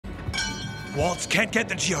Waltz can't get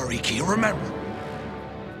the GRE key, remember?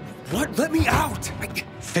 What? Let me out!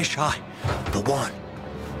 Fisheye, the one.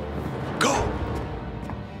 Go!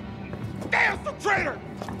 Damn, the traitor!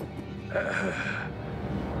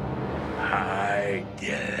 I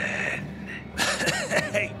did it.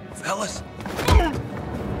 Hey, fellas.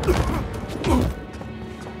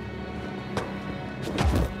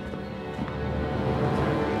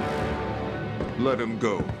 Let him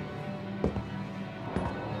go.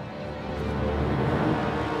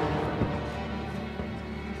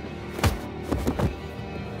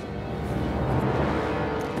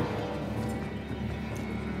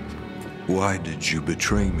 Why did you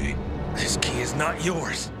betray me? This key is not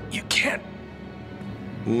yours. You can't.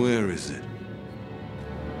 Where is it?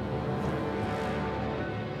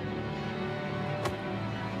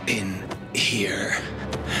 In here.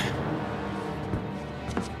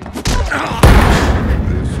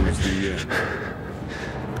 This was the end.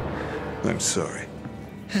 I'm sorry.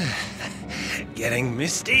 Getting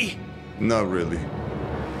misty? Not really.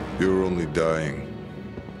 You're only dying.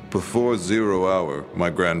 Before 0 hour, my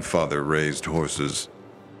grandfather raised horses.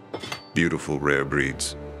 Beautiful rare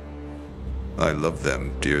breeds. I love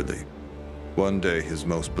them dearly. One day, his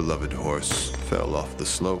most beloved horse fell off the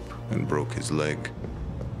slope and broke his leg.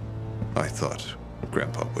 I thought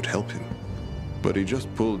Grandpa would help him, but he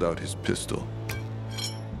just pulled out his pistol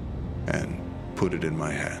and put it in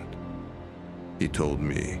my hand. He told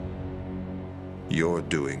me, "You're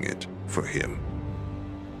doing it for him."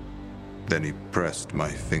 Then he pressed my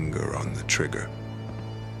finger on the trigger.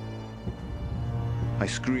 I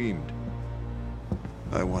screamed.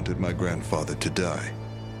 I wanted my grandfather to die.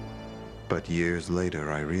 But years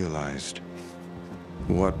later, I realized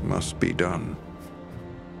what must be done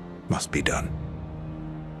must be done.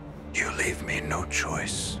 You leave me no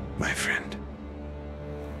choice, my friend.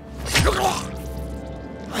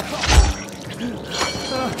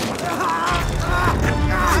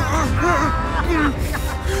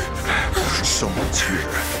 Someone's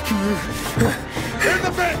here.